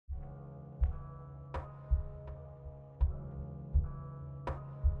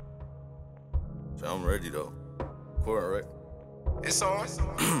I'm ready though. Recording, right? It's on.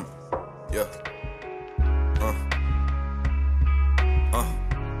 Yeah.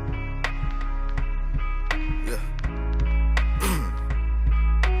 Yeah.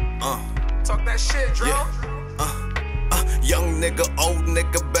 Talk that shit, Dro. Yeah. Young nigga, old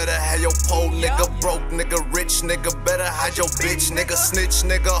nigga, better have your pole, nigga. Broke nigga, rich nigga, better hide your bitch, nigga. Snitch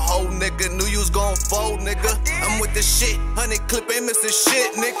nigga, hoe nigga, knew you was gon' fold, nigga. I'm with the shit, 100 clip ain't missing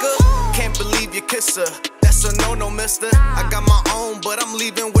shit, nigga. Can't believe you kiss her, that's a no-no, mister. I got my own, but I'm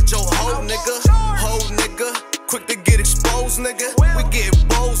leaving with your hoe, nigga. Hoe nigga, quick to get exposed, nigga. We get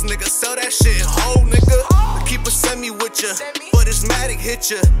bows, nigga, sell that shit, hoe nigga. Keep a semi with ya, but it's Matic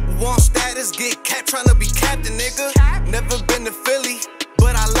hit ya. Want status, get capped, tryna be captain, nigga. Never been to Philly,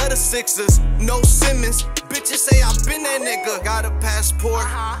 but I love the Sixers. No Simmons, bitches say I been that nigga. Got a passport,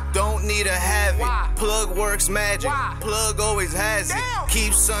 don't need a have it. Plug works magic, plug always has it.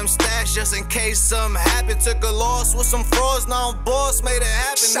 Keep some stash just in case something happen. Took a loss with some frauds, now I'm boss, made it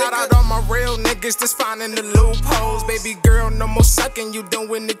happen. Shout out all my real niggas that's finding the loopholes. Baby girl, no more sucking, you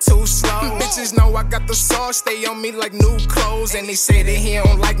doing it too slow. Bitches know I got the sauce, stay on me like new clothes. And they say that he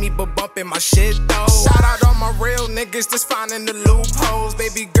don't like me, but bumping my shit though. Shout out all my real niggas that's finding the loopholes.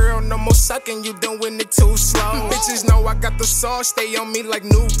 Baby girl, no more sucking, you doing it too slow. Bitches know I got the sauce, stay on me like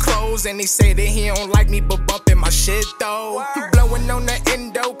new clothes. And they say that he don't like me, but bumping my shit though. Blowing on the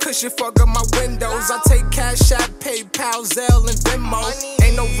endo, cause you fuck up my windows. I take Cash App, PayPal, Zelle, and Venmo.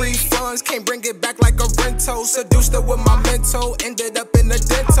 Ain't no refunds, can't bring it back like a rental. Seduced her with my mental, ended up in the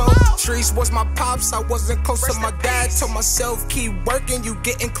dental. Qnice was my pops, I wasn't close to my dad. Told myself, keep working, you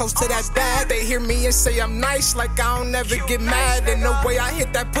getting close to that bag. They hear me and say I'm nice, like I don't never get mad. And the way I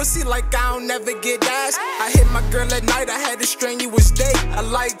hit that pussy, like I don't never get ass. I hit my girl at night, I had a strenuous day. I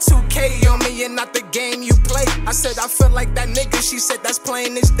like 2K on me and not the game you play. I said I feel like that nigga, she said that's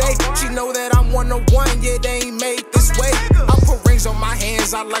playing this day. She know that I'm 101, yeah, they ain't made this way. I put rings on my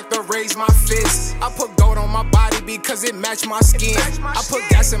hands, I like to raise my fists. I put gold on my body because it match my skin. I put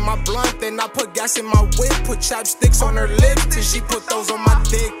gas in my blunt, then I put gas in my whip. Put chapsticks on her lips till she put those on my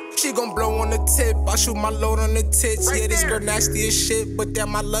dick. She gon' blow on the tip, I shoot my load on the tits. Yeah, this girl nasty as shit, but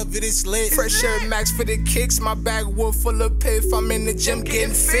damn, I love it, it's lit. Fresh Air Max for the kicks, my backwood full of piff. I'm in the gym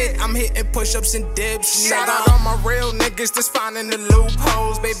getting fit, I'm hitting push-ups and dips. Shout out all my real niggas that's finding the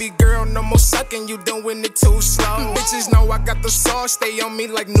loopholes. Baby girl, no more sucking, you doing it too slow. Bitches know I got the sauce, stay on me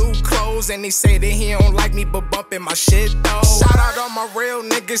like new clothes. And they say that he don't like me, but bumping my shit though. Shout out all my real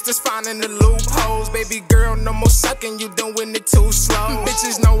niggas that's finding the loopholes. Baby girl, no more sucking, you doing it too slow.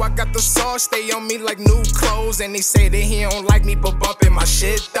 Bitches know I got the sauce, stay on me like new clothes. And they say that he don't like me, but bumping my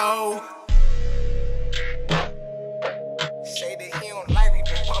shit though. Say that he don't like me,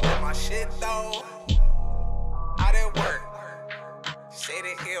 but bumping my shit though. How that work? Say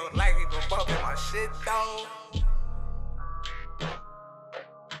that he don't like me, but bumping my shit though.